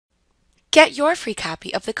Get your free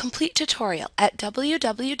copy of the complete tutorial at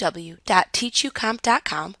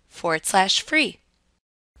www.teachucomp.com/free.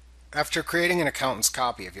 After creating an accountant's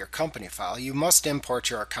copy of your company file, you must import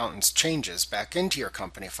your accountant's changes back into your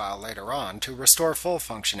company file later on to restore full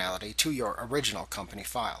functionality to your original company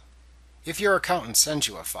file. If your accountant sends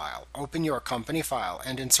you a file, open your company file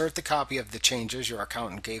and insert the copy of the changes your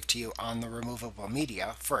accountant gave to you on the removable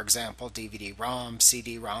media, for example DVD-ROM,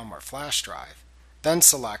 CD-ROM, or flash drive. Then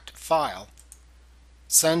select File,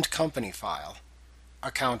 Send Company File,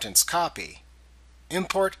 Accountant's Copy,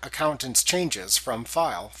 Import Accountant's Changes from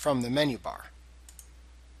File from the menu bar.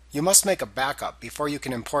 You must make a backup before you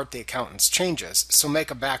can import the accountant's changes, so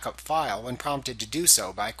make a backup file when prompted to do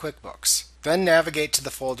so by QuickBooks. Then navigate to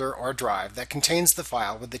the folder or drive that contains the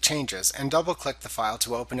file with the changes and double-click the file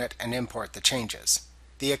to open it and import the changes.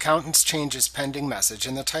 The accountant's changes pending message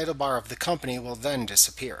in the title bar of the company will then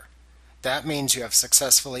disappear. That means you have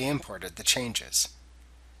successfully imported the changes.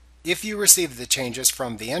 If you receive the changes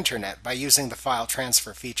from the internet by using the file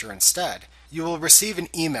transfer feature instead, you will receive an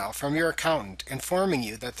email from your accountant informing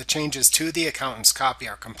you that the changes to the accountant's copy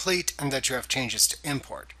are complete and that you have changes to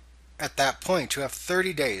import. At that point, you have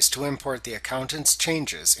 30 days to import the accountant's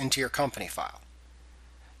changes into your company file.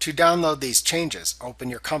 To download these changes,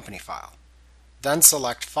 open your company file. Then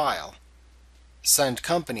select File, Send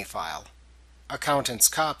Company File, Accountant's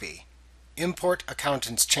Copy, Import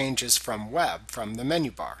Accountant's Changes from Web from the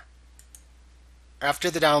menu bar. After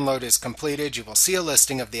the download is completed, you will see a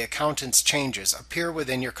listing of the accountant's changes appear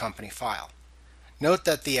within your company file. Note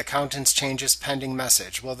that the accountant's changes pending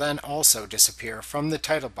message will then also disappear from the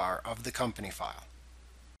title bar of the company file.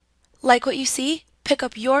 Like what you see? Pick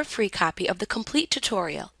up your free copy of the complete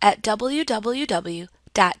tutorial at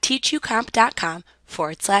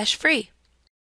www.teachucomp.com/free.